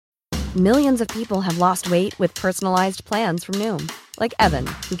Millions of people have lost weight with personalized plans from Noom. Like Evan,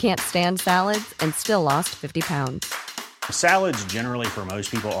 who can't stand salads and still lost 50 pounds. Salads generally for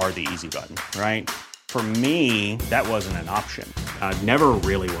most people are the easy button, right? For me, that wasn't an option. I never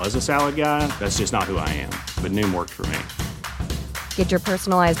really was a salad guy. That's just not who I am. But Noom worked for me. Get your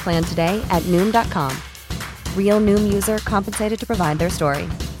personalized plan today at Noom.com. Real Noom user compensated to provide their story.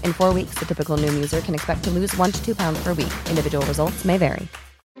 In 4 weeks, the typical Noom user can expect to lose 1 to 2 pounds per week. Individual results may vary.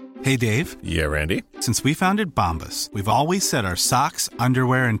 Hey, Dave. Yeah, Randy. Since we founded Bombas, we've always said our socks,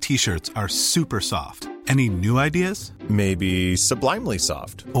 underwear, and T-shirts are super soft. Any new ideas? Maybe sublimely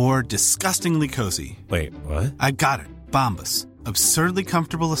soft. Or disgustingly cozy. Wait, what? I got it. Bombas. Absurdly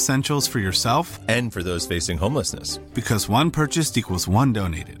comfortable essentials for yourself and for those facing homelessness. Because one purchased equals one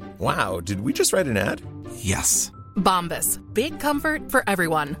donated. Wow, did we just write an ad? Yes. Bombas. Big comfort for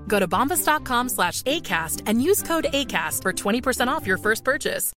everyone. Go to bombas.com/ACAST and use code ACAST for 20% off your first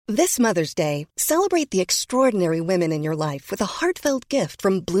purchase. This Mother's Day, celebrate the extraordinary women in your life with a heartfelt gift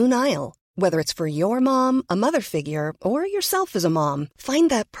from Blue Nile. Whether it's for your mom, a mother figure, or yourself as a mom, find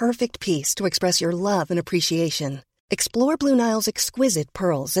that perfect piece to express your love and appreciation. Explore Blue Nile's exquisite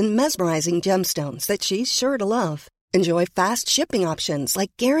pearls and mesmerizing gemstones that she's sure to love. Enjoy fast shipping options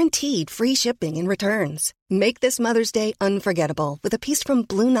like guaranteed free shipping and returns. Make this Mother's Day unforgettable with a piece from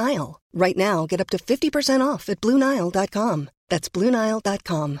Blue Nile. Right now, get up to 50% off at BlueNile.com. That's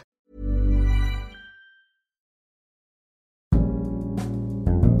BlueNile.com.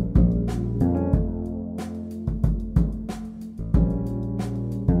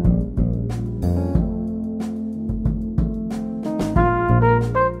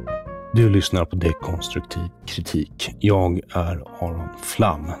 Du lyssnar på dekonstruktiv kritik. Jag är Aron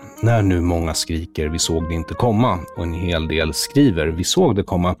Flam. När nu många skriker vi såg det inte komma och en hel del skriver vi såg det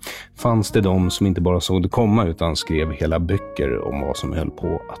komma, fanns det de som inte bara såg det komma utan skrev hela böcker om vad som höll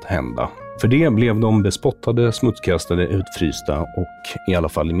på att hända. För det blev de bespottade, smutskastade, utfrysta och i alla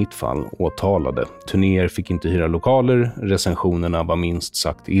fall i mitt fall åtalade. Turnéer fick inte hyra lokaler, recensionerna var minst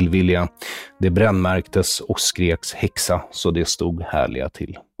sagt illvilliga. Det brännmärktes och skreks häxa så det stod härliga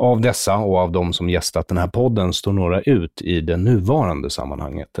till. Av dessa och av de som gästat den här podden står några ut i det nuvarande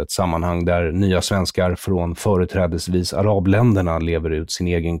sammanhanget. Ett sammanhang där nya svenskar från företrädesvis arabländerna lever ut sin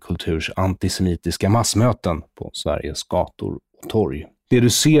egen kulturs antisemitiska massmöten på Sveriges gator och torg. Det du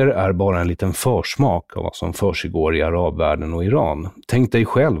ser är bara en liten försmak av vad som försiggår i arabvärlden och Iran. Tänk dig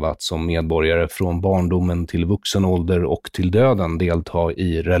själv att som medborgare från barndomen till vuxen ålder och till döden delta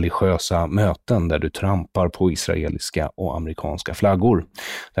i religiösa möten där du trampar på israeliska och amerikanska flaggor.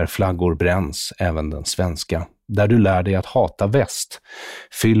 Där flaggor bränns, även den svenska. Där du lär dig att hata väst,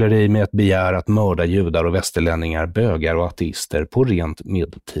 fyller dig med ett begär att mörda judar och västerlänningar, bögar och ateister på rent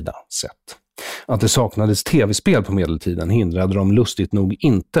medeltida sätt. Att det saknades tv-spel på medeltiden hindrade dem lustigt nog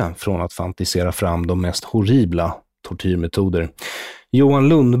inte från att fantisera fram de mest horribla tortyrmetoder. Johan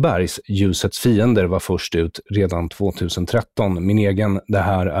Lundbergs Ljusets fiender var först ut redan 2013. Min egen Det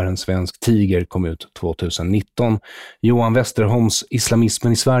här är en svensk tiger kom ut 2019. Johan Westerholms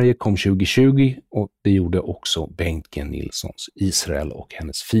Islamismen i Sverige kom 2020 och det gjorde också Bengt Nilssons Israel och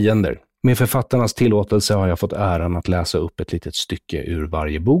hennes fiender. Med författarnas tillåtelse har jag fått äran att läsa upp ett litet stycke ur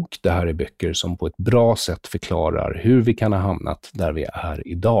varje bok. Det här är böcker som på ett bra sätt förklarar hur vi kan ha hamnat där vi är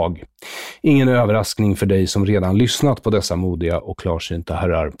idag. Ingen överraskning för dig som redan lyssnat på dessa modiga och klarsynta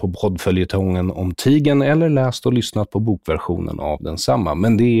herrar på poddföljetongen om tigen eller läst och lyssnat på bokversionen av densamma.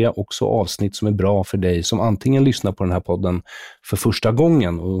 Men det är också avsnitt som är bra för dig som antingen lyssnar på den här podden för första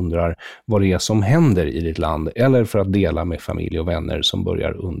gången och undrar vad det är som händer i ditt land eller för att dela med familj och vänner som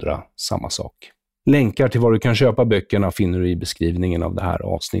börjar undra samma sak. Länkar till var du kan köpa böckerna finner du i beskrivningen av det här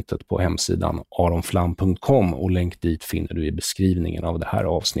avsnittet på hemsidan aronflam.com och länk dit finner du i beskrivningen av det här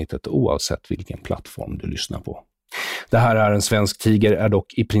avsnittet oavsett vilken plattform du lyssnar på. Det här är en svensk tiger är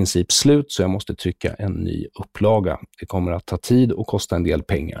dock i princip slut så jag måste trycka en ny upplaga. Det kommer att ta tid och kosta en del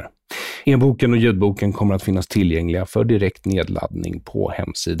pengar. E-boken och ljudboken kommer att finnas tillgängliga för direkt nedladdning på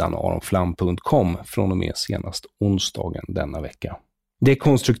hemsidan aronflam.com från och med senast onsdagen denna vecka.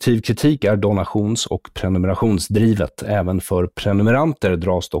 Dekonstruktiv kritik är donations- och prenumerationsdrivet. Även för prenumeranter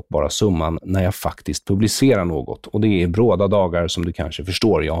dras dock bara summan när jag faktiskt publicerar något. Och det är bråda dagar som du kanske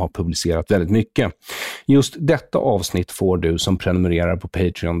förstår. Jag har publicerat väldigt mycket. Just detta avsnitt får du som prenumererar på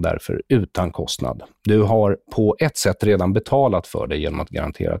Patreon därför utan kostnad. Du har på ett sätt redan betalat för det genom att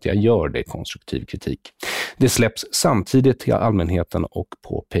garantera att jag gör dekonstruktiv kritik. Det släpps samtidigt till allmänheten och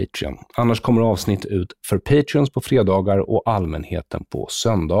på Patreon. Annars kommer avsnitt ut för Patreons på fredagar och allmänheten på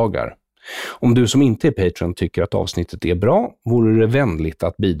söndagar. Om du som inte är Patreon tycker att avsnittet är bra, vore det vänligt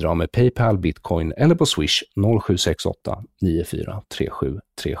att bidra med PayPal, Bitcoin eller på Swish 0768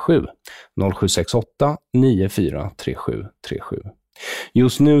 943737. 0768 943737.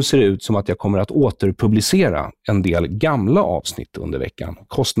 Just nu ser det ut som att jag kommer att återpublicera en del gamla avsnitt under veckan.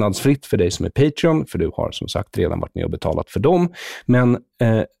 Kostnadsfritt för dig som är Patreon, för du har som sagt redan varit med och betalat för dem. Men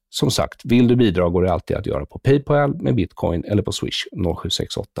som sagt, vill du bidra går det alltid att göra på PayPal med Bitcoin eller på Swish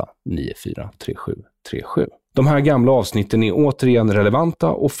 0768 943737. De här gamla avsnitten är återigen relevanta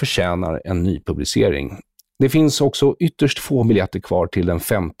och förtjänar en ny publicering. Det finns också ytterst få biljetter kvar till den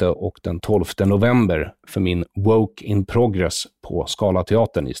 5 och den 12 november för min Woke in Progress på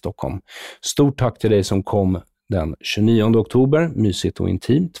Scalateatern i Stockholm. Stort tack till dig som kom den 29 oktober, mysigt och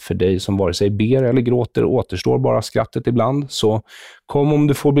intimt. För dig som vare sig ber eller gråter återstår bara skrattet ibland. Så kom om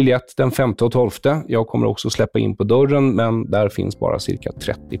du får biljett den 5 och 12. Jag kommer också släppa in på dörren, men där finns bara cirka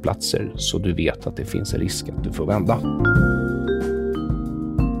 30 platser. Så du vet att det finns en risk att du får vända.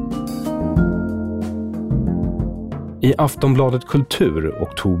 I Aftonbladet Kultur,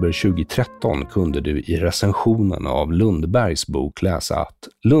 oktober 2013, kunde du i recensionen av Lundbergs bok läsa att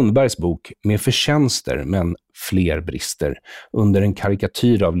Lundbergs bok med förtjänster men fler brister under en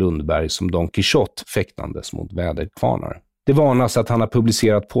karikatyr av Lundberg som Don Quixote fäktandes mot väderkvarnar. Det varnas att han har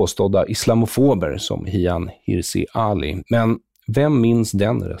publicerat påstådda islamofober som Hian Hirsi Ali, men vem minns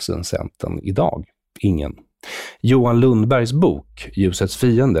den recensenten idag? Ingen. Johan Lundbergs bok, Ljusets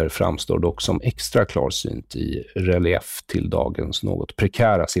fiender, framstår dock som extra klarsynt i relief till dagens något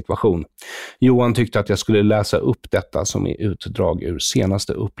prekära situation. Johan tyckte att jag skulle läsa upp detta som är utdrag ur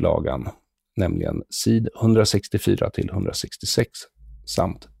senaste upplagan, nämligen sid 164 till 166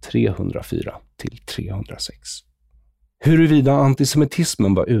 samt 304 till 306. Huruvida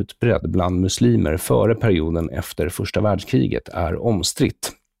antisemitismen var utbredd bland muslimer före perioden efter första världskriget är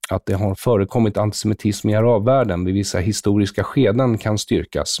omstritt. Att det har förekommit antisemitism i arabvärlden vid vissa historiska skeden kan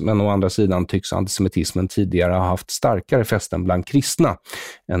styrkas, men å andra sidan tycks antisemitismen tidigare ha haft starkare fästen bland kristna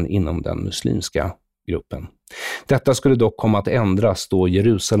än inom den muslimska gruppen. Detta skulle dock komma att ändras då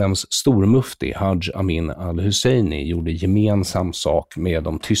Jerusalems stormufti Haj Amin al-Husseini gjorde gemensam sak med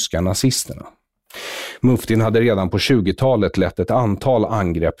de tyska nazisterna. Muftin hade redan på 20-talet lett ett antal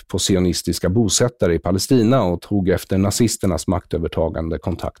angrepp på sionistiska bosättare i Palestina och tog efter nazisternas maktövertagande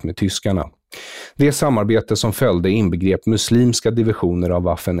kontakt med tyskarna. Det samarbete som följde inbegrep muslimska divisioner av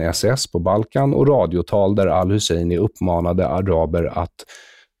Waffen-SS på Balkan och radiotal där al-Husseini uppmanade araber att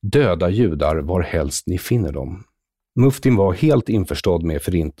döda judar var helst ni finner dem. Muftin var helt införstådd med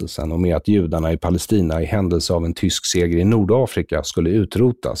förintelsen och med att judarna i Palestina i händelse av en tysk seger i Nordafrika skulle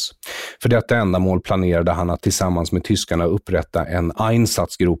utrotas. För detta ändamål planerade han att tillsammans med tyskarna upprätta en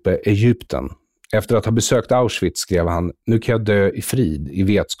Einsatzgruppe Egypten. Efter att ha besökt Auschwitz skrev han: "Nu kan jag dö i frid i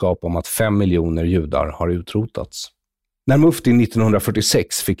vetskap om att 5 miljoner judar har utrotats." När Muftin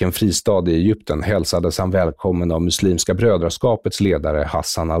 1946 fick en fristad i Egypten hälsades han välkommen av Muslimska brödraskapets ledare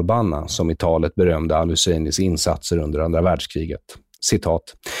Hassan al-Banna, som i talet berömde al-Husseinis insatser under andra världskriget. Citat: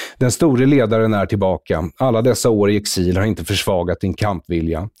 "Den store ledaren är tillbaka. Alla dessa år i exil har inte försvagat din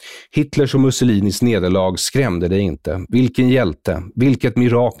kampvilja. Hitlers och Mussolinis nederlag skrämde dig inte. Vilken hjälte, vilket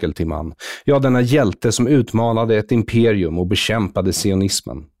mirakel till man. Ja, denna hjälte som utmanade ett imperium och bekämpade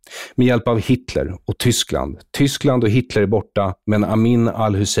sionismen. Med hjälp av Hitler och Tyskland och Hitler är borta, men Amin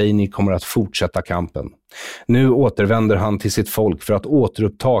al-Husseini kommer att fortsätta kampen. Nu återvänder han till sitt folk för att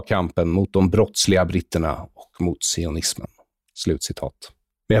återuppta kampen mot de brottsliga britterna och mot sionismen." Slutcitat.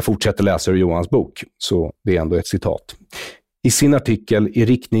 Men jag fortsätter läsa ur Johans bok, så det är ändå ett citat. I sin artikel I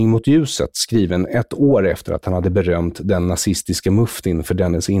riktning mot ljuset, skriven 1 år efter att han hade berömt den nazistiska muftin för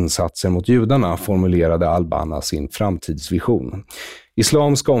dennes insatser mot judarna, formulerade al-Banna sin framtidsvision.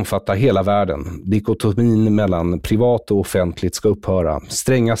 Islam ska omfatta hela världen. Dikotomin mellan privat och offentligt ska upphöra.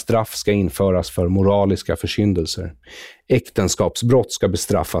 Stränga straff ska införas för moraliska försyndelser. Äktenskapsbrott ska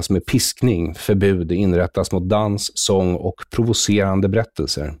bestraffas med piskning. Förbud inrättas mot dans, sång och provocerande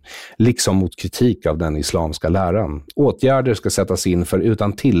berättelser, liksom mot kritik av den islamska läran. Åtgärder ska sättas in för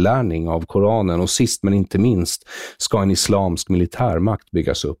utan tillärning av Koranen och sist men inte minst ska en islamsk militärmakt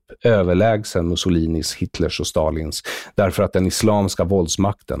byggas upp, överlägsen Mussolinis, Hitlers och Stalins, därför att den islamska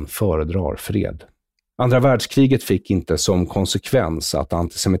våldsmakten föredrar fred. Andra världskriget fick inte som konsekvens att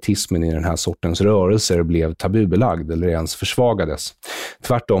antisemitismen i den här sortens rörelser blev tabubelagd eller ens försvagades.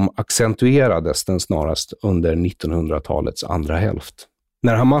 Tvärtom accentuerades den snarast under 1900-talets andra hälft.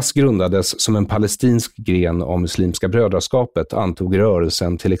 När Hamas grundades som en palestinsk gren av Muslimska brödraskapet antog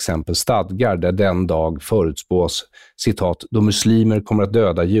rörelsen till exempel stadgar där den dag förutspås, citat, "då muslimer kommer att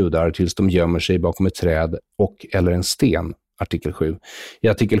döda judar tills de gömmer sig bakom ett träd och eller en sten", artikel 7. I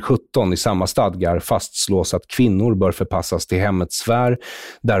artikel 17 i samma stadgar fastslås att kvinnor bör förpassas till hemmets sfär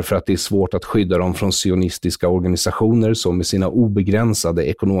därför att det är svårt att skydda dem från sionistiska organisationer som med sina obegränsade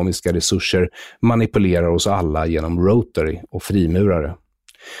ekonomiska resurser manipulerar oss alla genom Rotary och frimurare.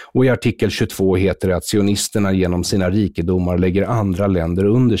 Och i artikel 22 heter det att sionisterna genom sina rikedomar lägger andra länder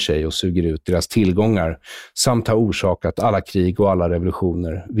under sig och suger ut deras tillgångar samt har orsakat alla krig och alla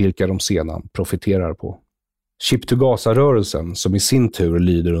revolutioner, vilka de sedan profiterar på. Ship to Gaza-rörelsen, som i sin tur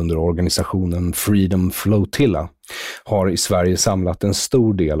lyder under organisationen Freedom Flotilla, har i Sverige samlat en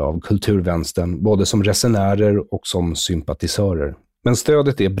stor del av kulturvänstern både som resenärer och som sympatisörer. Men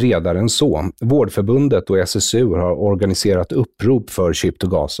stödet är bredare än så. Vårdförbundet och SSU har organiserat upprop för Ship to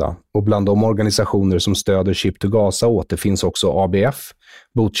Gaza. Och bland de organisationer som stöder Ship to Gaza återfinns också ABF,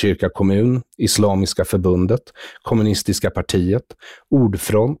 Botkyrka kommun, Islamiska förbundet, Kommunistiska partiet,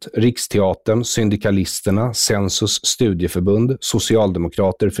 Ordfront, Riksteatern, Syndikalisterna, Census studieförbund,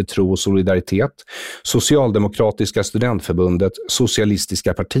 Socialdemokrater för tro och solidaritet, Socialdemokratiska studentförbundet,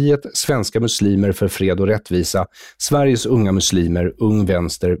 Socialistiska partiet, Svenska muslimer för fred och rättvisa, Sveriges unga muslimer, Ung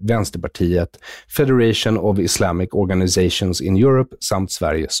Vänster, Vänsterpartiet, Federation of Islamic Organizations in Europe samt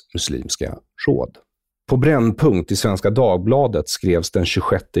Sveriges muslimska råd. På Brännpunkt i Svenska Dagbladet skrevs den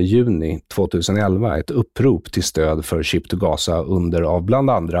 26 juni 2011 ett upprop till stöd för Ship to Gaza under av bland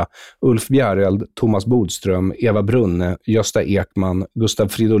andra Ulf Bjäreld, Thomas Bodström, Eva Brunne, Gösta Ekman, Gustav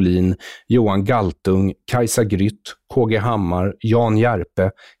Fridolin, Johan Galtung, Kajsa Grytt, KG Hammar, Jan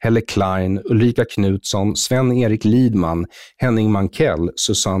Järpe, Helle Klein, Ulrika Knutsson, Sven-Erik Lidman, Henning Mankell,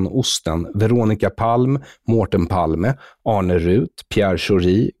 Susanne Osten, Veronica Palm, Mårten Palme, Arne Rut, Pierre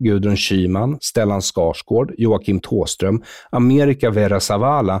Schori, Gudrun Schyman, Stellan Skarsgård, Joakim Tåström, America Vera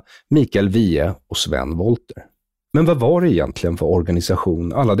Zavala, Mikael Wiehe och Sven Wolter. Men vad var det egentligen för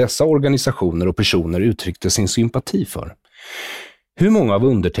organisation alla dessa organisationer och personer uttryckte sin sympati för? Hur många av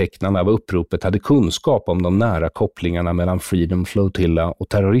undertecknarna av uppropet hade kunskap om de nära kopplingarna mellan Freedom Flotilla och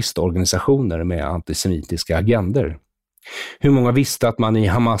terroristorganisationer med antisemitiska agender? Hur många visste att man i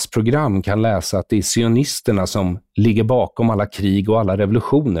Hamas program kan läsa att det är sionisterna som ligger bakom alla krig och alla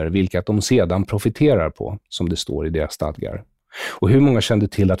revolutioner, vilka de sedan profiterar på, som det står i deras stadgar? Och hur många kände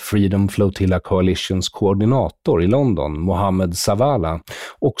till att Freedom Flotilla Coalitions koordinator i London, Mohammed Zavala,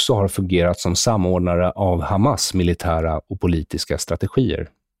 också har fungerat som samordnare av Hamas militära och politiska strategier?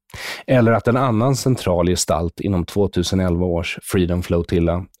 Eller att en annan central gestalt inom 2011 års Freedom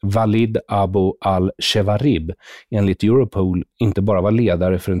Flotilla, Walid Abu al-Shevarib, enligt Europol inte bara var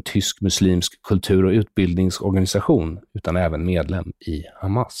ledare för en tysk muslimsk kultur- och utbildningsorganisation utan även medlem i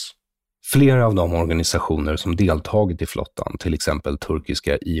Hamas. Flera av de organisationer som deltagit i flottan, till exempel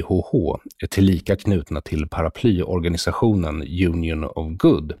turkiska IHH, är tillika knutna till paraplyorganisationen Union of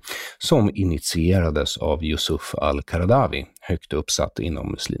Good, som initierades av Yusuf al-Qaradawi, högt uppsatt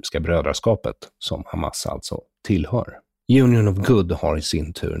inom muslimska brödraskapet, som Hamas alltså tillhör. Union of Good har i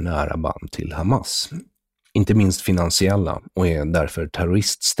sin tur nära band till Hamas, inte minst finansiella, och är därför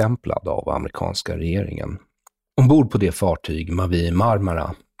terroriststämplad av amerikanska regeringen. Ombord på det fartyg Mavi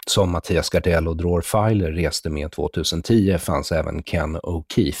Marmara som Mattias Gardell och Dror Feiler reste med 2010 fanns även Ken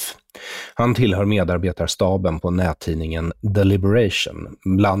O'Keefe. Han tillhör medarbetarstaben på nättidningen The Liberation.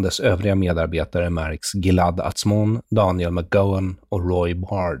 Bland dess övriga medarbetare märks Gilad Atzmon, Daniel McGowan och Roy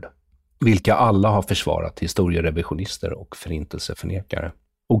Bard, vilka alla har försvarat historierevisionister och förintelseförnekare.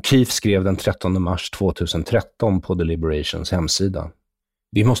 O'Keefe skrev den 13 mars 2013 på The Liberations hemsida: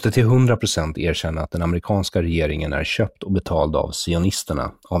 Vi måste till 100% erkänna att den amerikanska regeringen är köpt och betald av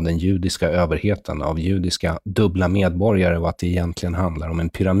sionisterna, av den judiska överheten, av judiska dubbla medborgare och att det egentligen handlar om en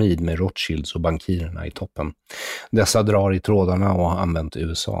pyramid med Rothschilds och bankirerna i toppen. Dessa drar i trådarna och har använt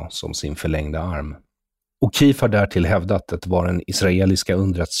USA som sin förlängda arm. O'Keefe har därtill hävdat att det var den israeliska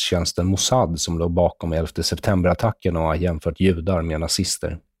underrättelsetjänsten Mossad som låg bakom 11 september-attacken och har jämfört judar med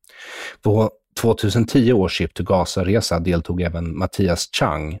nazister. På 2010 års Ship to Gaza-resa deltog även Mattias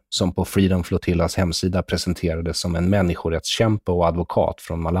Chang, som på Freedom Flotillas hemsida presenterades som en människorättskämpe och advokat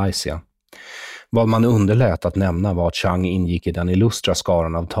från Malaysia. Vad man underlät att nämna var att Chang ingick i den illustra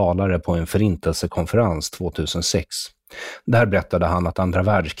skaran av talare på en förintelsekonferens 2006. Där berättade han att andra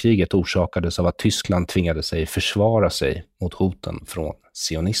världskriget orsakades av att Tyskland tvingade sig försvara sig mot hoten från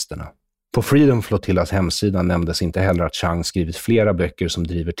sionisterna. På Freedom Flotillas hemsida nämndes inte heller att Chang skrivit flera böcker som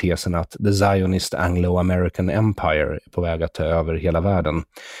driver tesen att The Zionist Anglo-American Empire är på väg att ta över hela världen.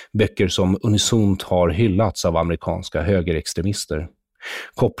 Böcker som unisont har hyllats av amerikanska högerextremister.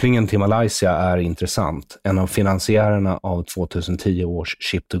 Kopplingen till Malaysia är intressant. En av finansiärerna av 2010 års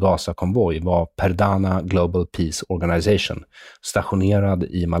Ship to Gaza-konvoj var Perdana Global Peace Organization, stationerad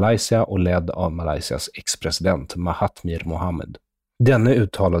i Malaysia och ledd av Malaysias ex-president Mahathir Mohamad. Denne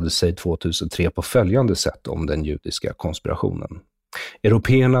uttalade sig 2003 på följande sätt om den judiska konspirationen.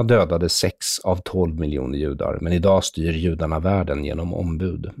 Européerna dödade 6 av 12 miljoner judar, men idag styr judarna världen genom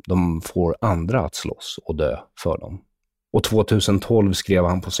ombud. De får andra att slåss och dö för dem. Och 2012 skrev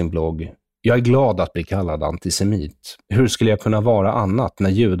han på sin blogg: "Jag är glad att bli kallad antisemit. Hur skulle jag kunna vara annat när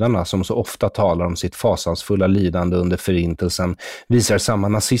judarna, som så ofta talar om sitt fasansfulla lidande under förintelsen, visar samma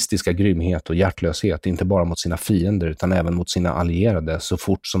nazistiska grymhet och hjärtlöshet inte bara mot sina fiender utan även mot sina allierade så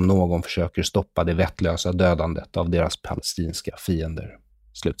fort som någon försöker stoppa det vettlösa dödandet av deras palestinska fiender."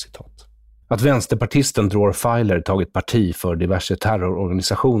 Slutcitat. Att vänsterpartisten Dror Feiler tagit parti för diverse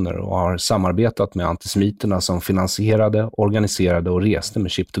terrororganisationer och har samarbetat med antisemiterna som finansierade, organiserade och reste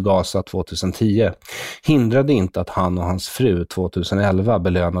med Ship to Gaza 2010 hindrade inte att han och hans fru 2011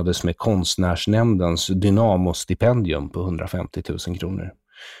 belönades med Konstnärsnämndens Dynamo-stipendium på 150 000 kronor.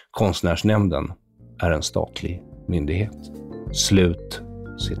 Konstnärsnämnden är en statlig myndighet. Slut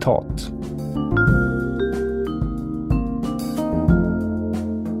citat.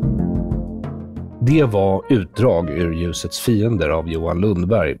 Det var utdrag ur Ljusets fiender av Johan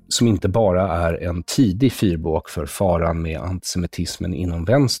Lundberg, som inte bara är en tidig fyrbåk för faran med antisemitismen inom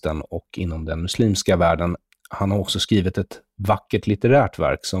vänstern och inom den muslimska världen. Han har också skrivit ett vackert litterärt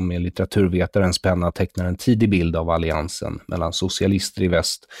verk som med litteraturvetarens penna tecknar en tidig bild av alliansen mellan socialister i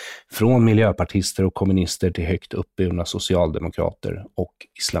väst, från miljöpartister och kommunister till högt uppburna socialdemokrater och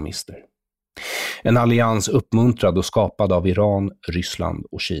islamister. En allians uppmuntrad och skapad av Iran, Ryssland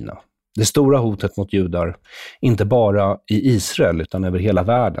och Kina. Det stora hotet mot judar, inte bara i Israel utan över hela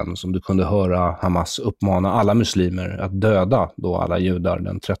världen, som du kunde höra Hamas uppmana alla muslimer att döda då alla judar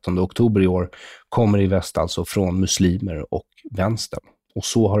den 13 oktober i år, kommer i väst alltså från muslimer och vänstern. Och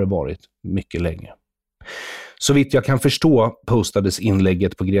så har det varit mycket länge. Så vitt jag kan förstå postades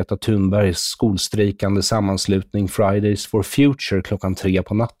inlägget på Greta Thunbergs skolstrejkande sammanslutning Fridays for Future klockan 3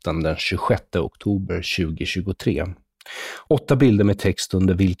 på natten den 26 oktober 2023. 8 bilder med text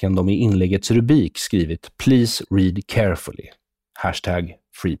under vilken de i inläggets rubrik skrivit "Please read carefully",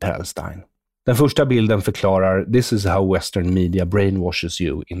 #FreePalestine. Den första bilden förklarar "This is how Western media brainwashes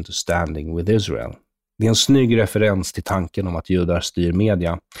you into standing with Israel". Det är en snygg referens till tanken om att judar styr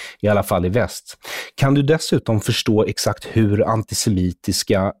media, i alla fall i väst. Kan du dessutom förstå exakt hur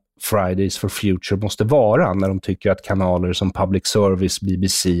antisemitiska Fridays for Future måste vara när de tycker att kanaler som Public Service,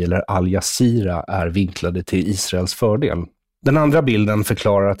 BBC eller Al Jazeera är vinklade till Israels fördel? Den andra bilden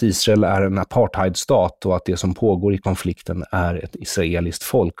förklarar att Israel är en apartheidstat och att det som pågår i konflikten är ett israeliskt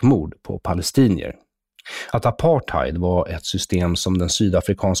folkmord på palestinier. Att apartheid var ett system som den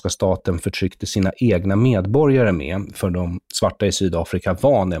sydafrikanska staten förtryckte sina egna medborgare med, för de svarta i Sydafrika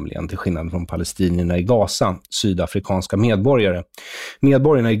var nämligen, till skillnad från palestinierna i Gaza, sydafrikanska medborgare.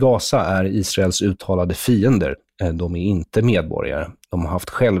 Medborgarna i Gaza är Israels uttalade fiender. De är inte medborgare. De har haft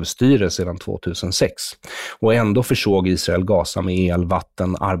självstyre sedan 2006. Och ändå försåg Israel Gaza med el,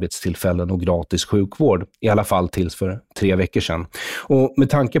 vatten, arbetstillfällen och gratis sjukvård. I alla fall tills för 3 veckor sedan. Och med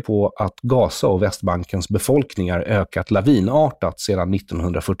tanke på att Gaza och Västbankens befolkningar ökat lavinartat sedan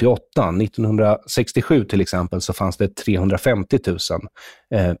 1948. 1967 till exempel så fanns det 350 000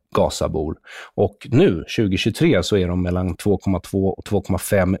 Gazabor. Och nu, 2023, så är de mellan 2,2 och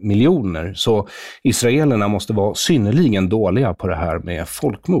 2,5 miljoner. Så israelerna måste vara synnerligen dåliga på det här med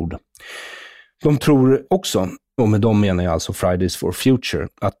folkmord. De tror också, och med dem menar jag alltså Fridays for Future,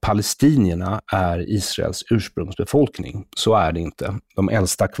 att palestinierna är Israels ursprungsbefolkning. Så är det inte. De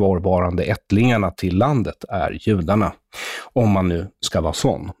äldsta kvarvarande ättlingarna till landet är judarna, om man nu ska vara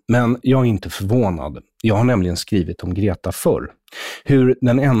sån. Men jag är inte förvånad. Jag har nämligen skrivit om Greta förr. Hur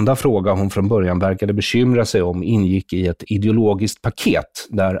den enda fråga hon från början verkade bekymra sig om ingick i ett ideologiskt paket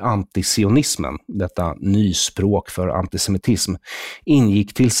där antisionismen, detta nyspråk för antisemitism,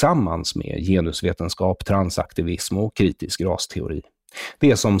 ingick tillsammans med genusvetenskap, transaktivism och kritisk rasteori.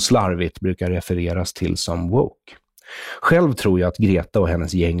 Det som slarvigt brukar refereras till som woke. Själv tror jag att Greta och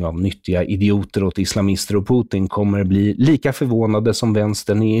hennes gäng av nyttiga idioter åt islamister och Putin kommer bli lika förvånade som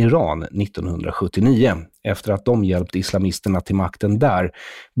vänstern i Iran 1979. Efter att de hjälpt islamisterna till makten där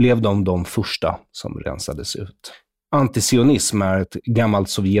blev de första som rensades ut. Antisionism är ett gammalt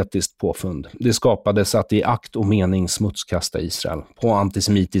sovjetiskt påfund. Det skapades att i akt och mening smutskasta Israel på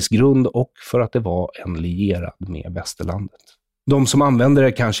antisemitisk grund och för att det var en lierad med västerlandet. De som använder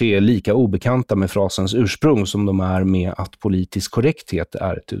det kanske är lika obekanta med frasens ursprung som de är med att politisk korrekthet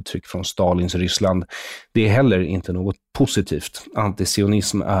är ett uttryck från Stalins Ryssland. Det är heller inte något positivt.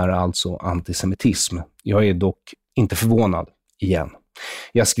 Antisionism är alltså antisemitism. Jag är dock inte förvånad igen.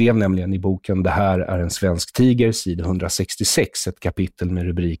 Jag skrev nämligen i boken Det här är en svensk tiger, sida 166, ett kapitel med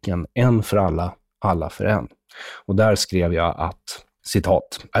rubriken En för alla, alla för en. Och där skrev jag att,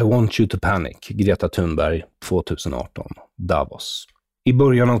 citat, I want you to panic, Greta Thunberg, 2018, Davos. I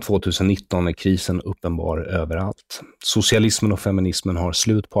början av 2019 är krisen uppenbar överallt. Socialismen och feminismen har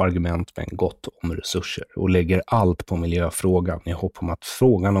slut på argument men gott om resurser och lägger allt på miljöfrågan i hopp om att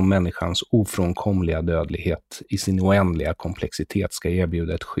frågan om människans ofrånkomliga dödlighet i sin oändliga komplexitet ska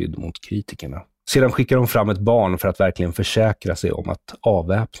erbjuda ett skydd mot kritikerna. Sedan skickar de fram ett barn för att verkligen försäkra sig om att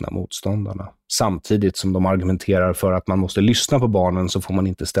avväpna motståndarna. Samtidigt som de argumenterar för att man måste lyssna på barnen så får man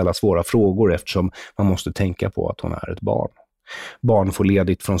inte ställa svåra frågor eftersom man måste tänka på att hon är ett barn. Barn får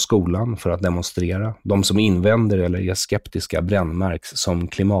ledigt från skolan för att demonstrera. De som invänder eller är skeptiska brännmärks som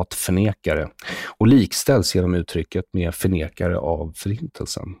klimatförnekare och likställs genom uttrycket med förnekare av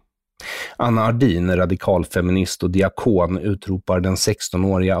förintelsen. Anna Ardin, radikalfeminist och diakon, utropar den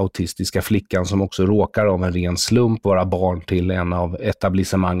 16-åriga autistiska flickan som också råkar av en ren slump vara barn till en av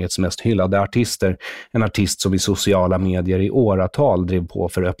etablissemangets mest hyllade artister. En artist som i sociala medier i åratal drev på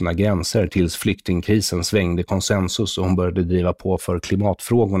för öppna gränser tills flyktingkrisen svängde konsensus och hon började driva på för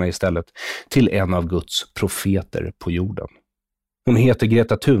klimatfrågorna istället, till en av Guds profeter på jorden. Hon heter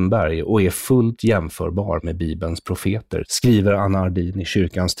Greta Thunberg och är fullt jämförbar med Bibelns profeter, skriver Anna Ardin i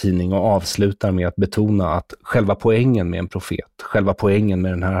kyrkans tidning och avslutar med att betona att själva poängen med en profet, själva poängen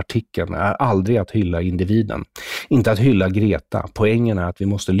med den här artikeln är aldrig att hylla individen, inte att hylla Greta. Poängen är att vi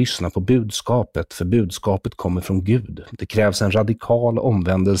måste lyssna på budskapet, för budskapet kommer från Gud. Det krävs en radikal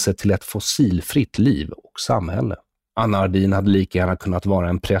omvändelse till ett fossilfritt liv och samhälle. Anna Ardin hade lika gärna kunnat vara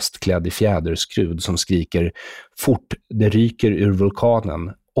en präst klädd i fjäderskrud som skriker fort det ryker ur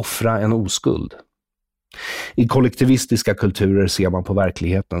vulkanen, offra en oskuld. I kollektivistiska kulturer ser man på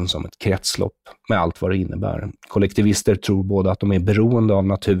verkligheten som ett kretslopp med allt vad det innebär. Kollektivister tror både att de är beroende av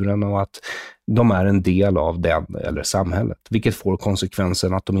naturen och att de är en del av den eller samhället, vilket får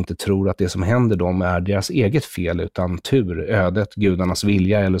konsekvensen att de inte tror att det som händer dem är deras eget fel utan tur, ödet, gudarnas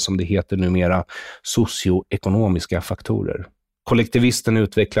vilja eller som det heter numera socioekonomiska faktorer. Kollektivisten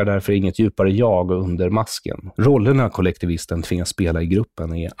utvecklar därför inget djupare jag under masken. Rollerna kollektivisten tvingas spela i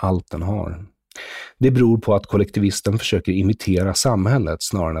gruppen är allt den har. Det beror på att kollektivisten försöker imitera samhället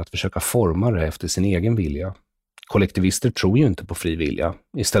snarare än att försöka forma det efter sin egen vilja. Kollektivister tror ju inte på fri vilja.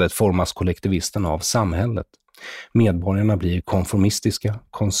 Istället formas kollektivisten av samhället. Medborgarna blir konformistiska,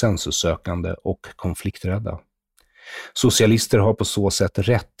 konsensussökande och konflikträdda. Socialister har på så sätt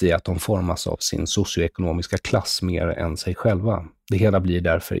rätt i att de formas av sin socioekonomiska klass mer än sig själva. Det hela blir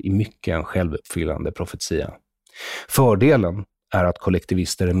därför i mycket en självuppfyllande profetia. Fördelen är att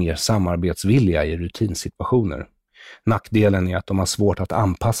kollektivister är mer samarbetsvilliga i rutinsituationer. Nackdelen är att de har svårt att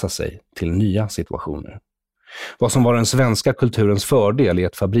anpassa sig till nya situationer. Vad som var den svenska kulturens fördel i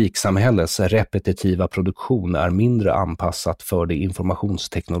ett fabrikssamhälles repetitiva produktion är mindre anpassat för det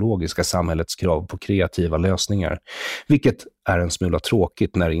informationsteknologiska samhällets krav på kreativa lösningar, vilket är en smula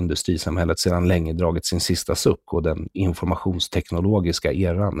tråkigt när industrisamhället sedan länge dragit sin sista suck och den informationsteknologiska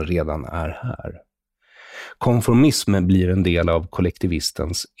eran redan är här. Konformism blir en del av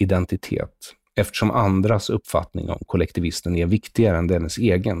kollektivistens identitet. Eftersom andras uppfattning om kollektivisten är viktigare än dennes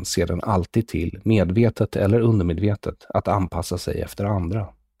egen ser den alltid till, medvetet eller undermedvetet, att anpassa sig efter andra.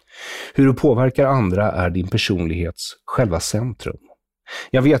 Hur du påverkar andra är din personlighets själva centrum.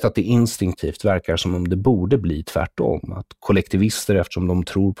 Jag vet att det instinktivt verkar som om det borde bli tvärtom, att kollektivister eftersom de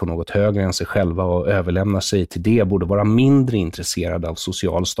tror på något högre än sig själva och överlämnar sig till det borde vara mindre intresserade av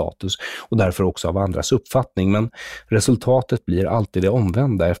social status och därför också av andras uppfattning, men resultatet blir alltid det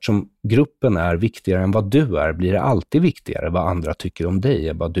omvända. Eftersom gruppen är viktigare än vad du är blir det alltid viktigare vad andra tycker om dig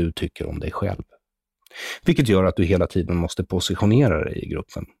än vad du tycker om dig själv. Vilket gör att du hela tiden måste positionera dig i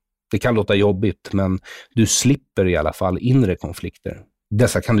gruppen. Det kan låta jobbigt, men du slipper i alla fall inre konflikter.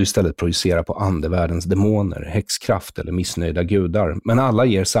 Dessa kan du istället projicera på andevärldens demoner, häxkraft eller missnöjda gudar, men alla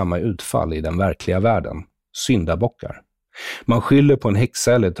ger samma utfall i den verkliga världen. Syndabockar. Man skyller på en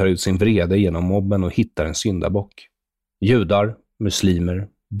häxa eller tar ut sin vrede genom mobben och hittar en syndabock. Judar, muslimer,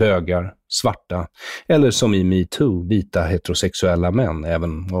 bögar, svarta eller som i MeToo, vita heterosexuella män,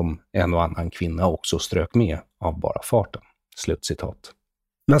 även om en och annan kvinna också strök med av bara farten. Slutcitat.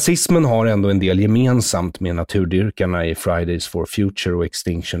 Nazismen har ändå en del gemensamt med naturdyrkarna i Fridays for Future och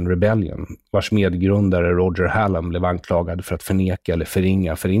Extinction Rebellion, vars medgrundare Roger Hallam blev anklagad för att förneka eller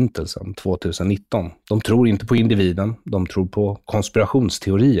förringa förintelsen 2019. De tror inte på individen, de tror på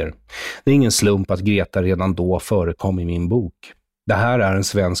konspirationsteorier. Det är ingen slump att Greta redan då förekom i min bok. Det här är en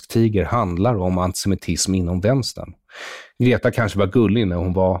svensk tiger handlar om antisemitism inom vänstern. Greta kanske var gullig när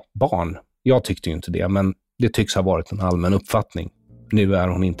hon var barn. Jag tyckte ju inte det, men det tycks ha varit en allmän uppfattning. Nu är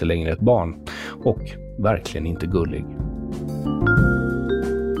hon inte längre ett barn och verkligen inte gullig.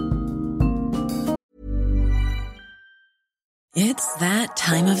 It's that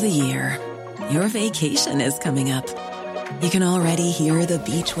time of the year. Your vacation is coming up. You can already hear the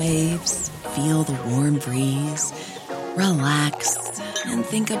beach waves, feel the warm breeze, relax and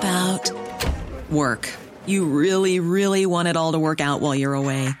think about work. You really, really want it all to work out while you're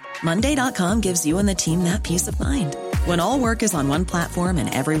away. Monday.com gives you and the team that peace of mind. When all work is on one platform and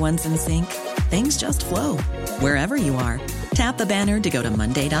everyone's in sync, things just flow. Wherever you are, tap the banner to go to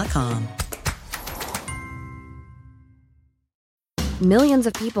Monday.com. Millions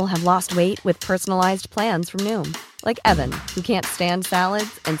of people have lost weight with personalized plans from Noom. Like Evan, who can't stand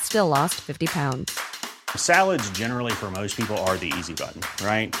salads and still lost 50 pounds. Salads generally for most people are the easy button,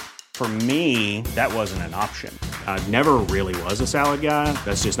 right? For me, that wasn't an option. I never really was a salad guy.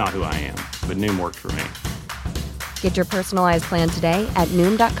 That's just not who I am. But Noom worked for me. Get your personalized plan today at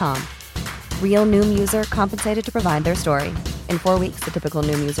Noom.com. Real Noom user compensated to provide their story. In 4 weeks, the typical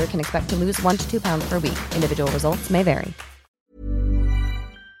Noom user can expect to lose 1 to 2 pounds per week. Individual results may vary.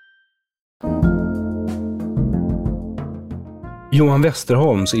 Johan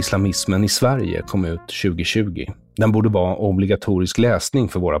Westerholms Islamismen i Sverige kom ut 2020. Den borde vara obligatorisk läsning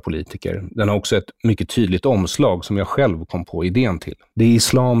för våra politiker. Den har också ett mycket tydligt omslag som jag själv kom på idén till. Det är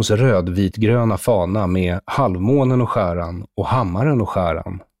islams röd-vit-gröna fana med halvmånen och skäran och hammaren och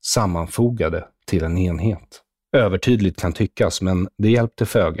skäran sammanfogade till en enhet. Övertydligt kan tyckas, men det hjälpte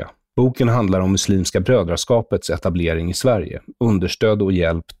föga. Boken handlar om Muslimska brödraskapets etablering i Sverige, understöd och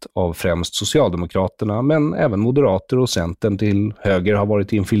hjälpt av främst Socialdemokraterna, men även Moderater och Centern till höger har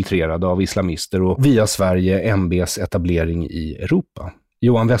varit infiltrerade av islamister och via Sverige MBs etablering i Europa.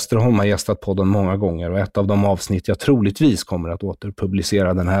 Johan Westerholm har gästat podden många gånger och ett av de avsnitt jag troligtvis kommer att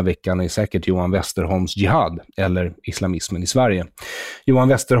återpublicera den här veckan är säkert Johan Westerholms jihad eller islamismen i Sverige. Johan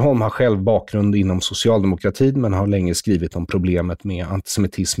Westerholm har själv bakgrund inom socialdemokratin men har länge skrivit om problemet med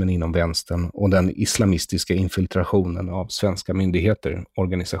antisemitismen inom vänstern och den islamistiska infiltrationen av svenska myndigheter,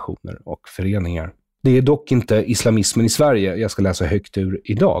 organisationer och föreningar. Det är dock inte islamismen i Sverige jag ska läsa högt ur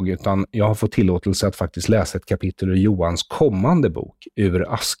idag, utan jag har fått tillåtelse att faktiskt läsa ett kapitel ur Johans kommande bok,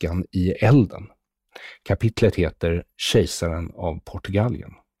 Ur askan i elden. Kapitlet heter Kejsaren av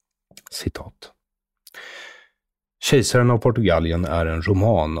Portugalien. Citat. Kejsaren av Portugalien är en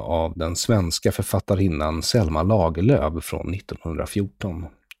roman av den svenska författarinnan Selma Lagerlöf från 1914.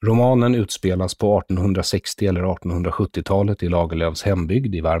 Romanen utspelas på 1860- eller 1870-talet i Lagerlöfs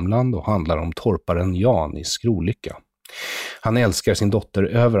hembygd i Värmland och handlar om torparen Jan i Skrolycka. Han älskar sin dotter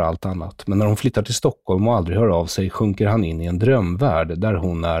över allt annat, men när hon flyttar till Stockholm och aldrig hör av sig sjunker han in i en drömvärld där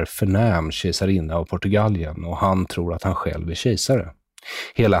hon är förnäm kejsarinna av Portugalien och han tror att han själv är kejsare.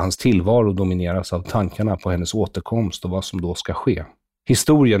 Hela hans tillvaro domineras av tankarna på hennes återkomst och vad som då ska ske.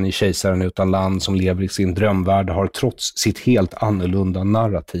 Historien i Kejsaren utan land som lever i sin drömvärld har trots sitt helt annorlunda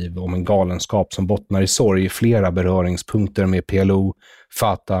narrativ om en galenskap som bottnar i sorg flera beröringspunkter med PLO,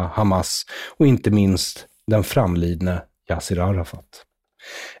 Fatah, Hamas och inte minst den framlidne Yasser Arafat.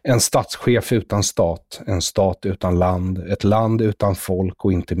 En statschef utan stat, en stat utan land, ett land utan folk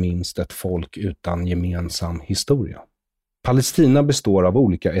och inte minst ett folk utan gemensam historia. Palestina består av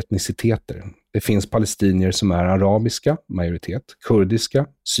olika etniciteter. Det finns palestinier som är arabiska, majoritet, kurdiska,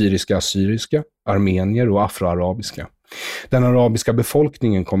 syriska-assyriska, armenier och afroarabiska. Den arabiska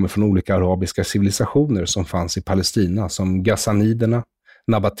befolkningen kommer från olika arabiska civilisationer som fanns i Palestina som gassaniderna,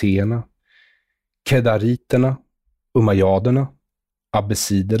 nabatéerna, kedariterna, umayyaderna,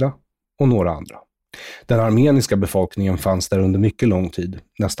 abbesiderna och några andra. Den armeniska befolkningen fanns där under mycket lång tid,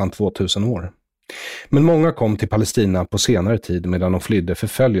 nästan 2000 år. Men många kom till Palestina på senare tid medan de flydde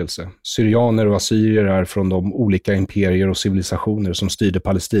förföljelse. Syrianer och assyrier är från de olika imperier och civilisationer som styrde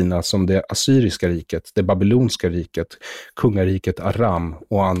Palestina som det assyriska riket, det babylonska riket, kungariket Aram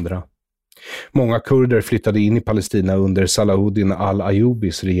och andra. Många kurder flyttade in i Palestina under Salahuddin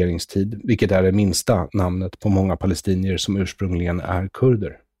al-Ayyubis regeringstid, vilket är det minsta namnet på många palestinier som ursprungligen är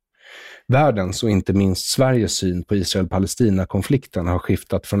kurder. Världens och inte minst Sveriges syn på Israel-Palestina-konflikten har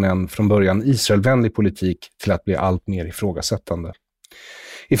skiftat från en från början Israelvänlig politik till att bli allt mer ifrågasättande.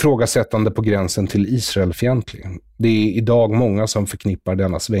 ifrågasättande på gränsen till Israelfientlig. Det är idag många som förknippar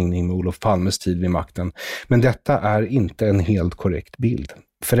denna svängning med Olof Palmes tid vid makten, men detta är inte en helt korrekt bild.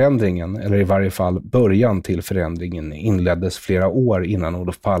 Förändringen, eller i varje fall början till förändringen, inleddes flera år innan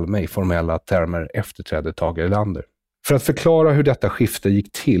Olof Palme i formella termer efterträdde Tage Erlander. För att förklara hur detta skifte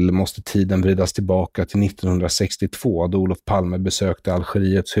gick till måste tiden vridas tillbaka till 1962 då Olof Palme besökte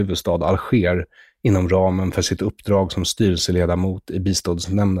Algeriets huvudstad Alger inom ramen för sitt uppdrag som styrelseledamot i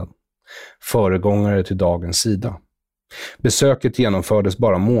biståndsnämnden. Föregångare till dagens sida. Besöket genomfördes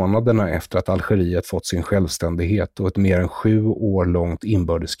bara månaderna efter att Algeriet fått sin självständighet och ett mer än 7 år långt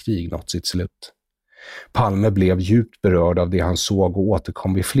inbördeskrig nått sitt slut. Palme blev djupt berörd av det han såg och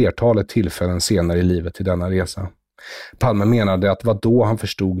återkom vid flertalet tillfällen senare i livet till denna resa. Palme menade att det var då han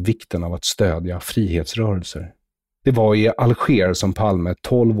förstod vikten av att stödja frihetsrörelser. Det var i Alger som Palme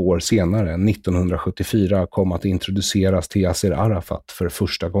 12 år senare, 1974, kom att introduceras till Yasser Arafat för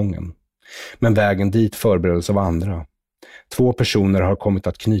första gången. Men vägen dit förbereddes av andra. 2 personer har kommit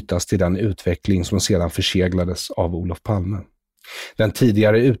att knytas till den utveckling som sedan förseglades av Olof Palme. Den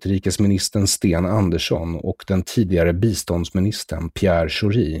tidigare utrikesministern Sten Andersson och den tidigare biståndsministern Pierre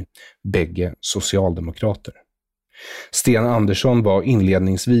Schori, bägge socialdemokrater. Sten Andersson var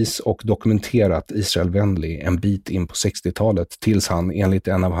inledningsvis och dokumenterat Israelvänlig en bit in på 60-talet tills han enligt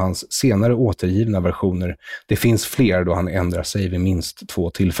en av hans senare återgivna versioner, det finns fler då han ändrar sig vid minst 2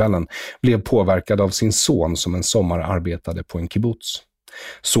 tillfällen, blev påverkad av sin son som en sommar arbetade på en kibbutz.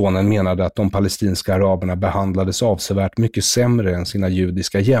 Sonen menade att de palestinska araberna behandlades avsevärt mycket sämre än sina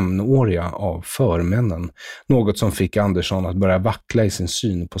judiska jämnåriga av förmännen, något som fick Andersson att börja vackla i sin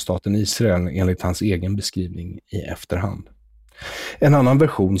syn på staten Israel enligt hans egen beskrivning i efterhand. En annan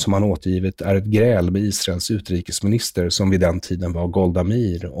version som han återgivit är ett gräl med Israels utrikesminister som vid den tiden var Golda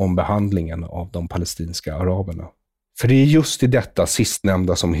Meir om behandlingen av de palestinska araberna. För det är just i detta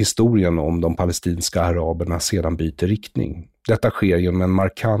sistnämnda som historien om de palestinska araberna sedan byter riktning. Detta sker genom en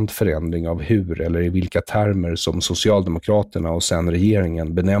markant förändring av hur eller i vilka termer som Socialdemokraterna och sen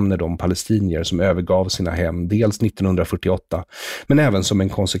regeringen benämner de palestinier som övergav sina hem dels 1948 men även som en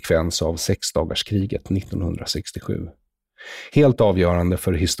konsekvens av sexdagarskriget 1967. Helt avgörande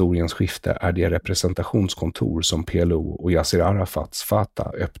för historiens skifte är det representationskontor som PLO och Yasser Arafats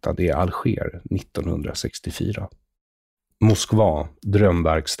Fatah öppnade i Alger 1964. Moskva,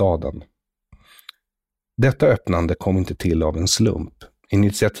 drömverkstaden. Detta öppnande kom inte till av en slump.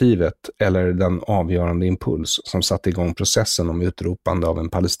 Initiativet, eller den avgörande impuls som satte igång processen om utropande av en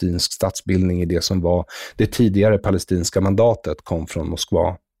palestinsk statsbildning i det som var det tidigare palestinska mandatet, kom från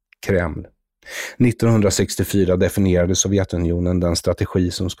Moskva, Kreml. 1964 definierade Sovjetunionen den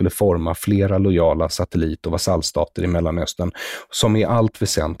strategi som skulle forma flera lojala satellit- och vasallstater i Mellanöstern som i allt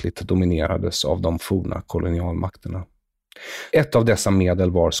väsentligt dominerades av de forna kolonialmakterna. Ett av dessa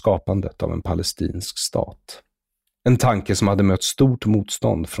medel var skapandet av en palestinsk stat. En tanke som hade mött stort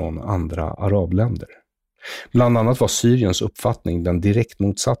motstånd från andra arabländer. Bland annat var Syriens uppfattning den direkt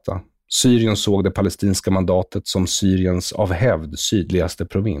motsatta. Syrien såg det palestinska mandatet som Syriens av hävd sydligaste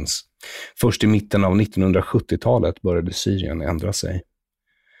provins. Först i mitten av 1970-talet började Syrien ändra sig.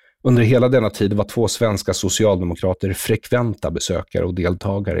 Under hela denna tid var 2 svenska socialdemokrater frekventa besökare och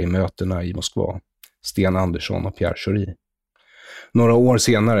deltagare i mötena i Moskva. Sten Andersson och Pierre Schori. Några år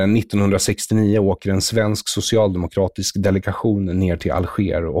senare, 1969, åker en svensk socialdemokratisk delegation ner till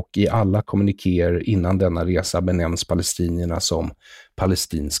Alger och i alla kommunikéer innan denna resa benämns palestinierna som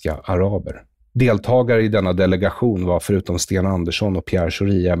palestinska araber. Deltagare i denna delegation var förutom Sten Andersson och Pierre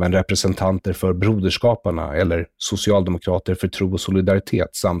Schori även representanter för broderskaparna eller Socialdemokrater för tro och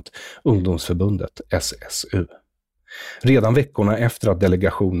solidaritet samt ungdomsförbundet SSU. Redan veckorna efter att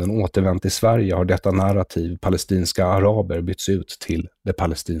delegationen återvänt till Sverige har detta narrativ palestinska araber bytts ut till det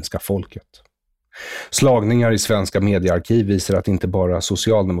palestinska folket. Slagningar i svenska mediearkiv visar att inte bara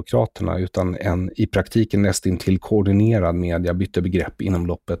Socialdemokraterna utan en i praktiken nästintill koordinerad media bytte begrepp inom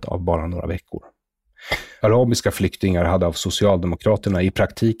loppet av bara några veckor. Arabiska flyktingar hade av Socialdemokraterna i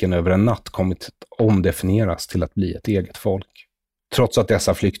praktiken över en natt kommit att omdefinieras till att bli ett eget folk. Trots att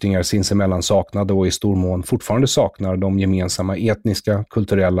dessa flyktingar sinsemellan saknade och i stor mån fortfarande saknar de gemensamma etniska,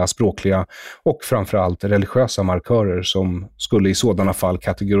 kulturella, språkliga och framförallt religiösa markörer som skulle i sådana fall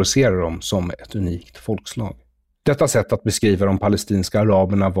kategorisera dem som ett unikt folkslag. Detta sätt att beskriva de palestinska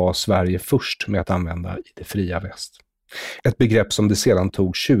araberna var Sverige först med att använda i det fria väst. Ett begrepp som det sedan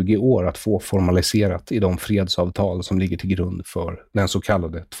tog 20 år att få formaliserat i de fredsavtal som ligger till grund för den så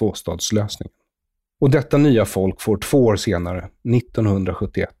kallade tvåstatslösningen. Och detta nya folk får 2 år senare,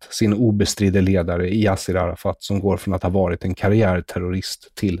 1971, sin obestridde ledare Yasser Arafat som går från att ha varit en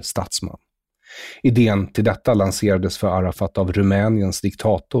karriärterrorist till statsman. Idén till detta lanserades för Arafat av Rumäniens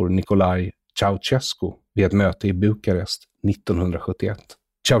diktator Nicolae Ceausescu vid ett möte i Bukarest 1971.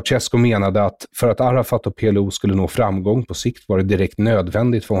 Ceausescu menade att för att Arafat och PLO skulle nå framgång på sikt var det direkt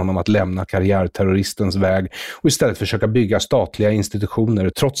nödvändigt för honom att lämna karriärterroristens väg och istället försöka bygga statliga institutioner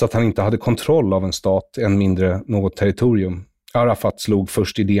trots att han inte hade kontroll av en stat, än mindre något territorium. Arafat slog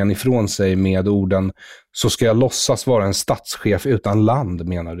först idén ifrån sig med orden "Så ska jag låtsas vara en statschef utan land,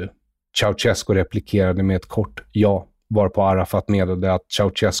 menar du?" Ceausescu replikerade med ett kort ja, varpå Arafat menade att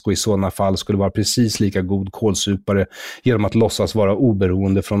Ceausescu i sådana fall skulle vara precis lika god kålsupare genom att låtsas vara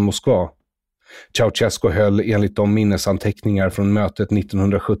oberoende från Moskva. Ceausescu höll enligt de minnesanteckningar från mötet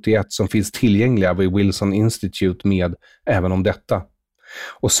 1971 som finns tillgängliga vid Wilson Institute med även om detta.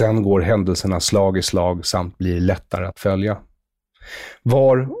 Och sen går händelserna slag i slag samt blir lättare att följa.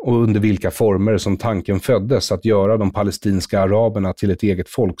 Var och under vilka former som tanken föddes att göra de palestinska araberna till ett eget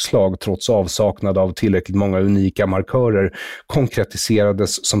folkslag trots avsaknad av tillräckligt många unika markörer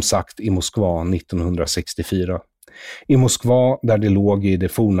konkretiserades som sagt i Moskva 1964. I Moskva, där det låg i det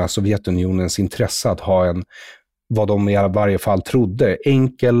forna Sovjetunionens intresse att ha en, vad de i varje fall trodde,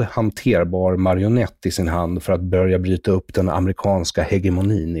 enkel hanterbar marionett i sin hand för att börja bryta upp den amerikanska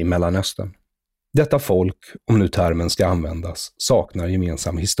hegemonin i Mellanöstern. Detta folk, om nu termen ska användas, saknar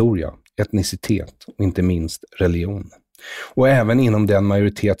gemensam historia, etnicitet och inte minst religion. Och även inom den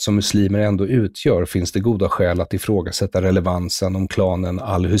majoritet som muslimer ändå utgör finns det goda skäl att ifrågasätta relevansen om klanen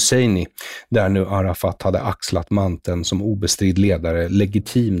al-Husseini, där nu Arafat hade axlat manteln som obestridd ledare,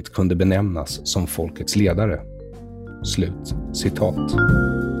 legitimt kunde benämnas som folkets ledare. Slut citat.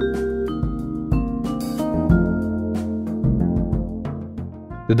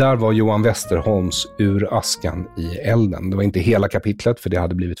 Det där var Johan Westerholms Ur askan i elden. Det var inte hela kapitlet för det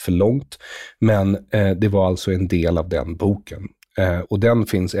hade blivit för långt, men det var alltså en del av den boken. Och den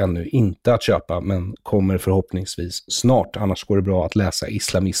finns ännu inte att köpa, men kommer förhoppningsvis snart. Annars går det bra att läsa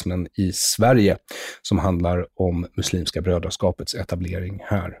Islamismen i Sverige, som handlar om Muslimska brödraskapets etablering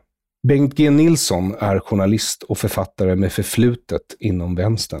här. Bengt Nilsson är journalist och författare med förflutet inom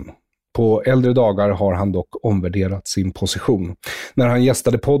vänstern. På äldre dagar har han dock omvärderat sin position. När han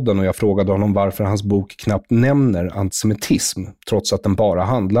gästade podden och jag frågade honom varför hans bok knappt nämner antisemitism, trots att den bara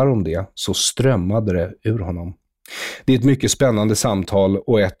handlar om det, så strömmade det ur honom. Det är ett mycket spännande samtal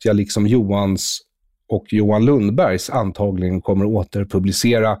och ett jag liksom Johans och Johan Lundbergs antagligen kommer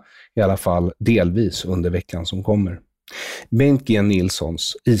återpublicera, i alla fall delvis under veckan som kommer. Bengt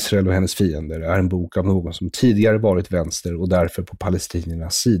Nilssons Israel och hennes fiender är en bok av någon som tidigare varit vänster och därför på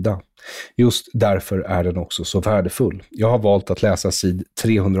palestiniernas sida. Just därför är den också så värdefull. Jag har valt att läsa sid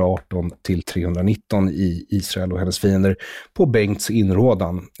 318 till 319 i Israel och hennes fiender på Bengts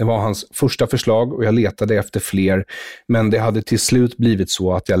inrådan. Det var hans första förslag och jag letade efter fler, men det hade till slut blivit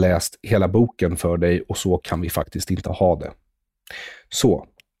så att jag läst hela boken för dig och så kan vi faktiskt inte ha det. Så,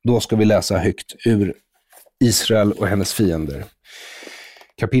 då ska vi läsa högt ur Israel och hennes fiender.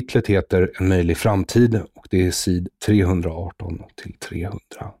 Kapitlet heter En möjlig framtid och det är sid 318 till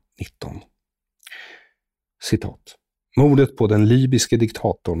 319. Citat. Mordet på den libyske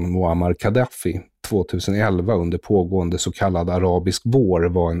diktatorn Muammar Gaddafi 2011 under pågående så kallad arabisk vår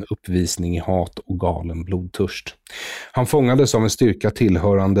var en uppvisning i hat och galen blodtörst. Han fångades av en styrka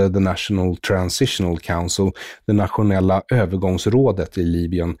tillhörande The National Transitional Council, det nationella övergångsrådet i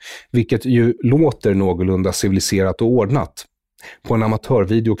Libyen, vilket ju låter någorlunda civiliserat och ordnat. På en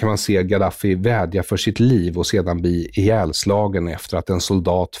amatörvideo kan man se Gaddafi vädja för sitt liv och sedan bli ihjälslagen efter att en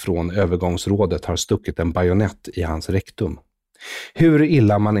soldat från övergångsrådet har stuckit en bajonett i hans rektum. Hur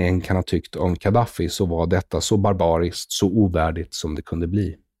illa man än kan ha tyckt om Gaddafi så var detta så barbariskt, så ovärdigt som det kunde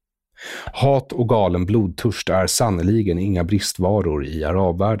bli. Hat och galen blodtörst är sannoliken inga bristvaror i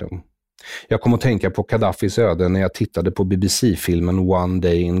arabvärlden. Jag kom att tänka på Gaddafis öde när jag tittade på BBC-filmen One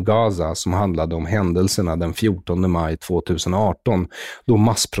Day in Gaza som handlade om händelserna den 14 maj 2018 då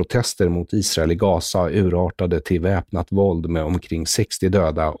massprotester mot Israel i Gaza urartade till väpnat våld med omkring 60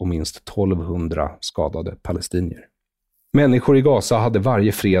 döda och minst 1200 skadade palestinier. Människor i Gaza hade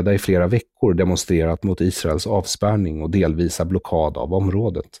varje fredag i flera veckor demonstrerat mot Israels avspärrning och delvisa blockad av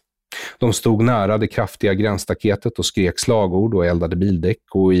området. De stod nära det kraftiga gränsstaketet och skrek slagord och eldade bildäck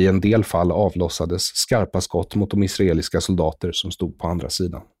och i en del fall avlossades skarpa skott mot de israeliska soldater som stod på andra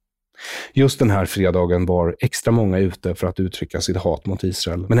sidan. Just den här fredagen var extra många ute för att uttrycka sitt hat mot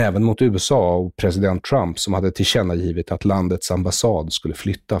Israel, men även mot USA och president Trump som hade tillkännagivit att landets ambassad skulle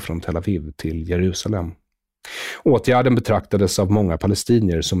flytta från Tel Aviv till Jerusalem. Åtgärden betraktades av många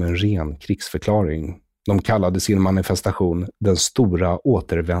palestinier som en ren krigsförklaring. De kallade sin manifestation den stora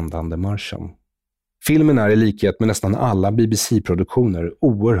återvändande marschen. Filmen är i likhet med nästan alla BBC-produktioner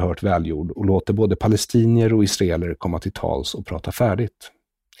oerhört välgjord och låter både palestinier och israeler komma till tals och prata färdigt.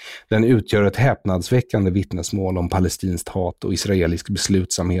 Den utgör ett häpnadsväckande vittnesmål om palestinskt hat och israelisk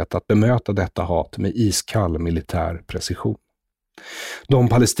beslutsamhet att bemöta detta hat med iskall militär precision. De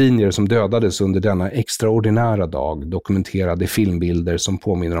palestinier som dödades under denna extraordinära dag dokumenterade filmbilder som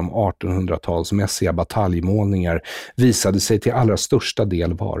påminner om 1800-talsmässiga bataljmålningar visade sig till allra största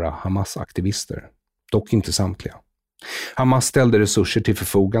del vara Hamas-aktivister. Dock inte samtliga. Hamas ställde resurser till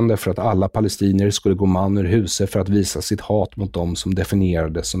förfogande för att alla palestinier skulle gå man ur huset för att visa sitt hat mot dem som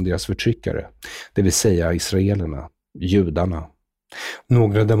definierades som deras förtryckare, det vill säga israelerna, judarna.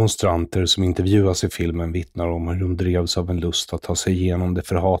 Några demonstranter som intervjuas i filmen vittnar om hur de drevs av en lust att ta sig igenom det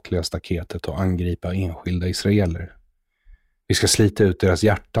förhatliga staketet och angripa enskilda israeler. Vi ska slita ut deras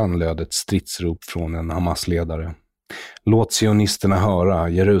hjärtan, löd ett stridsrop från en Hamas-ledare. Låt sionisterna höra,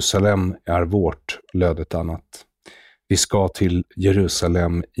 Jerusalem är vårt, löd ett annat. Vi ska till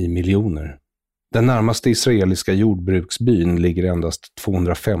Jerusalem i miljoner. Den närmaste israeliska jordbruksbyn ligger endast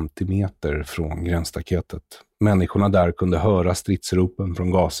 250 meter från gränsstaketet. Människorna där kunde höra stridsropen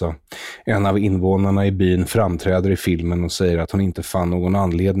från Gaza. En av invånarna i byn framträder i filmen och säger att hon inte fann någon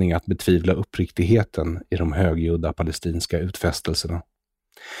anledning att betvivla uppriktigheten i de högljudda palestinska utfästelserna.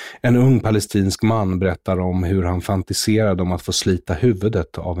 En ung palestinsk man berättar om hur han fantiserade om att få slita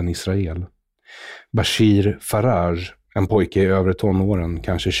huvudet av en israel. Bashir Faraj, en pojke i övre tonåren,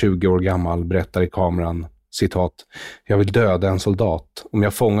 kanske 20 år gammal, berättar i kameran, citat, jag vill döda en soldat. Om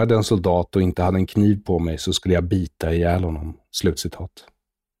jag fångade en soldat och inte hade en kniv på mig så skulle jag bita ihjäl honom. Slutcitat.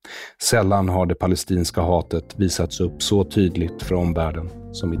 Sällan har det palestinska hatet visats upp så tydligt för omvärlden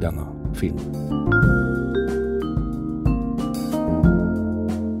som i denna film.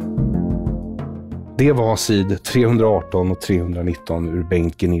 Det var sid 318 och 319 ur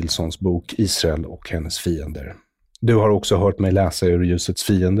Bengt Nilssons bok Israel och hennes fiender. Du har också hört mig läsa ur Ljusets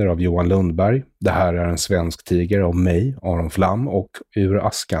fiender av Johan Lundberg. Det här är en svensk tiger av mig, Aron Flam, och Ur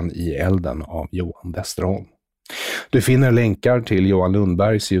askan i elden av Johan Westerholm. Du finner länkar till Johan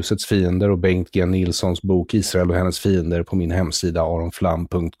Lundbergs Ljusets fiender och Bengt G. Nilssons bok Israel och hennes fiender på min hemsida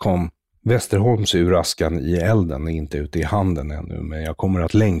aronflam.com. Westerholms Ur askan i elden är inte ute i handen ännu, men jag kommer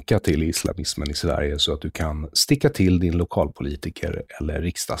att länka till islamismen i Sverige så att du kan sticka till din lokalpolitiker eller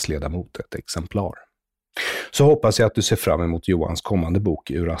riksdagsledamot ett exemplar. Så hoppas jag att du ser fram emot Johans kommande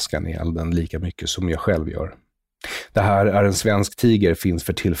bok Ur askan i elden lika mycket som jag själv gör. Det här är en svensk tiger, finns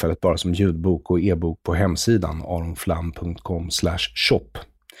för tillfället bara som ljudbok och e-bok på hemsidan aronflam.com/shop.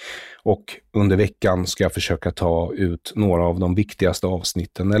 Och under veckan ska jag försöka ta ut några av de viktigaste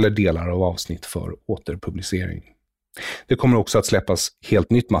avsnitten eller delar av avsnitt för återpublicering. Det kommer också att släppas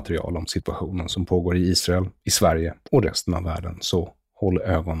helt nytt material om situationen som pågår i Israel, i Sverige och resten av världen, så håll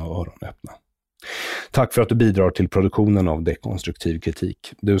ögon och öron öppna. Tack för att du bidrar till produktionen av dekonstruktiv kritik.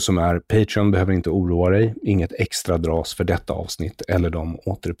 Du som är Patreon behöver inte oroa dig, inget extra dras för detta avsnitt eller de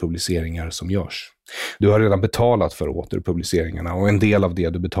återpubliceringar som görs. Du har redan betalat för återpubliceringarna och en del av det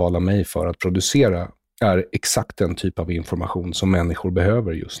du betalar mig för att producera är exakt den typ av information som människor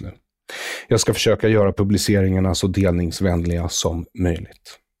behöver just nu. Jag ska försöka göra publiceringarna så delningsvänliga som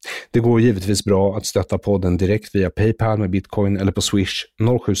möjligt. Det går givetvis bra att stötta podden direkt via PayPal med Bitcoin eller på Swish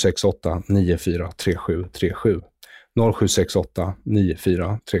 0768 943737. 0768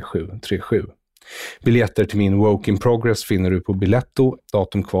 943737. Biljetter till min Woke in Progress finner du på Biletto.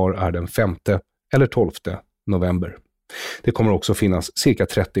 Datum kvar är den 5 eller 12 november. Det kommer också finnas cirka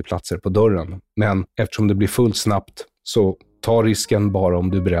 30 platser på dörren. Men eftersom det blir fullt snabbt så ta risken bara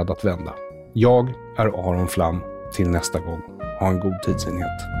om du är beredd att vända. Jag är Aron Flam. Till nästa gång. Ha en god tidsenhet.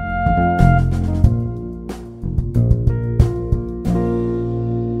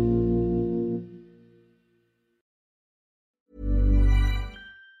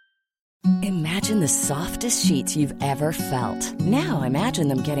 Imagine the softest sheets you've ever felt. Now imagine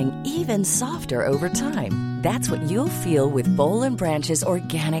them getting even softer over time. That's what you'll feel with Boll & Branch's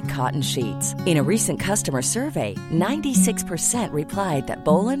organic cotton sheets. In a recent customer survey, 96% replied that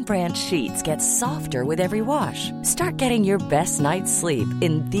Boll & Branch sheets get softer with every wash. Start getting your best night's sleep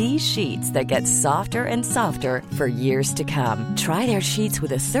in these sheets that get softer and softer for years to come. Try their sheets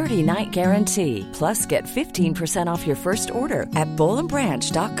with a 30-night guarantee. Plus, get 15% off your first order at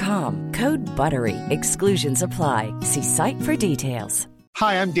bollandbranch.com. Code BUTTERY. Exclusions apply. See site for details.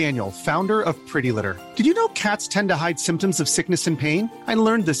 Hi, I'm Daniel, founder of Pretty Litter. Did you know cats tend to hide symptoms of sickness and pain? I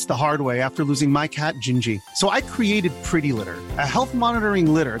learned this the hard way after losing my cat, Gingy. So I created Pretty Litter, a health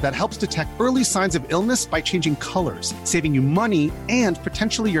monitoring litter that helps detect early signs of illness by changing colors, saving you money and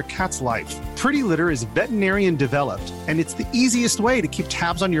potentially your cat's life. Pretty Litter is veterinarian developed, and it's the easiest way to keep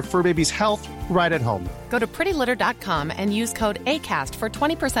tabs on your fur baby's health right at home. Go to prettylitter.com and use code ACAST for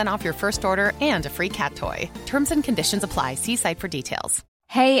 20% off your first order and a free cat toy. Terms and conditions apply. See site for details.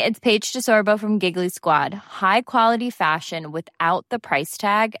 Hey, it's Paige DeSorbo from Giggly Squad. High quality fashion without the price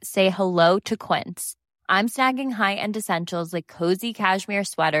tag. Say hello to Quince. I'm snagging high-end essentials like cozy cashmere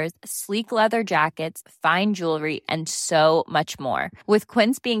sweaters, sleek leather jackets, fine jewelry, and so much more. With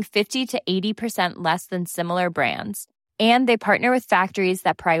Quince being 50 to 80% less than similar brands. And they partner with factories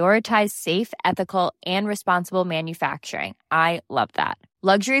that prioritize safe, ethical, and responsible manufacturing. I love that.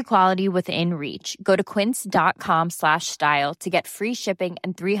 Luxury quality within reach. Go to quince.com/style to get free shipping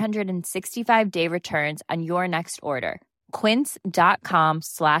and 365-day returns on your next order.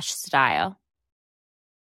 Quince.com/style.